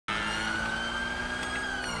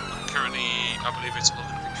I believe it's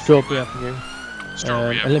Olympic Strawberry Freeway. Avenue.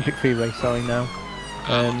 Strawberry Avenue. Olympic Freeway, sorry now.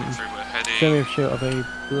 Olympic Freeway heading. Show me a shot of a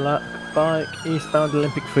black bike, eastbound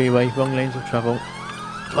Olympic Freeway, wrong lanes of travel.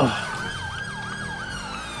 Oh.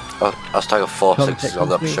 I was taking 4-6 on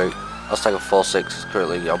the Contact pursuit. I was taking 4-6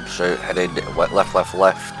 currently on pursuit, heading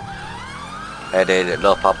left. Heading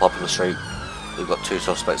no pop up in the street. We've got 2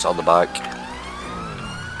 suspects on the bike.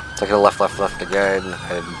 Taking a left again,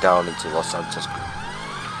 heading down into Los Santos.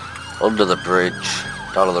 Under the bridge,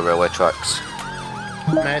 down on the railway tracks.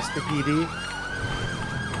 Master PD.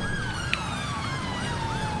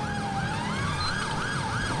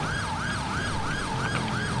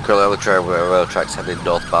 Currently on the railway tracks heading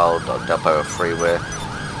northbound on Del Perro Freeway.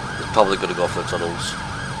 He's probably going to go for the tunnels.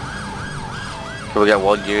 Can we get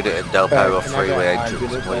 1 unit in Del Perro Freeway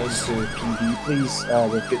entrance, please? To PD, please.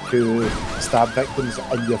 We've got 2 stab victims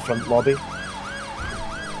in your front lobby.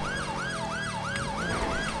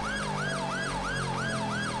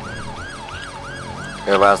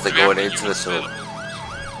 As they're going into the tunnel.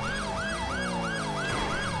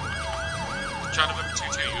 China November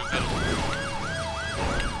 22, you available?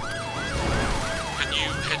 Can you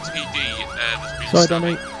head to PD? There's been Sorry,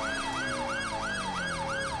 stabbing. Danny.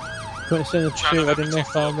 Can you send the pursuit heading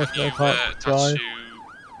northbound, West Road Park Drive?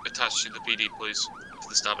 Attach to the PD, please, for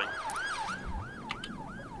the stabbing.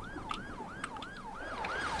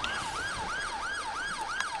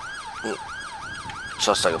 So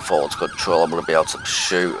I was taking forward control. I'm going to be able to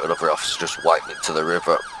shoot another officer just wiping it to the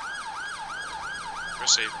river.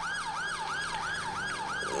 Receive.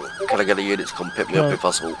 Can I get a unit to come pick me up if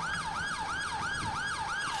possible?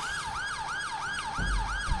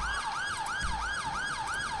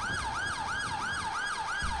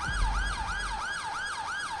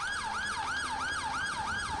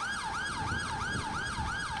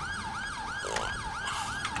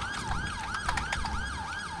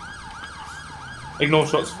 Ignore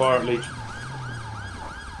shots fired, Leech.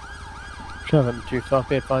 Travelling too far,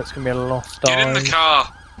 be advised it's going to be a lost Get in the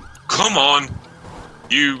car! Come on!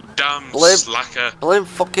 You damn slacker. Blame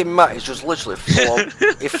fucking Matt, he's just literally full on.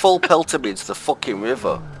 He full pelted me into the fucking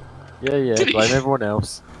river. Yeah, blame everyone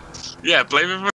else. Yeah, blame him.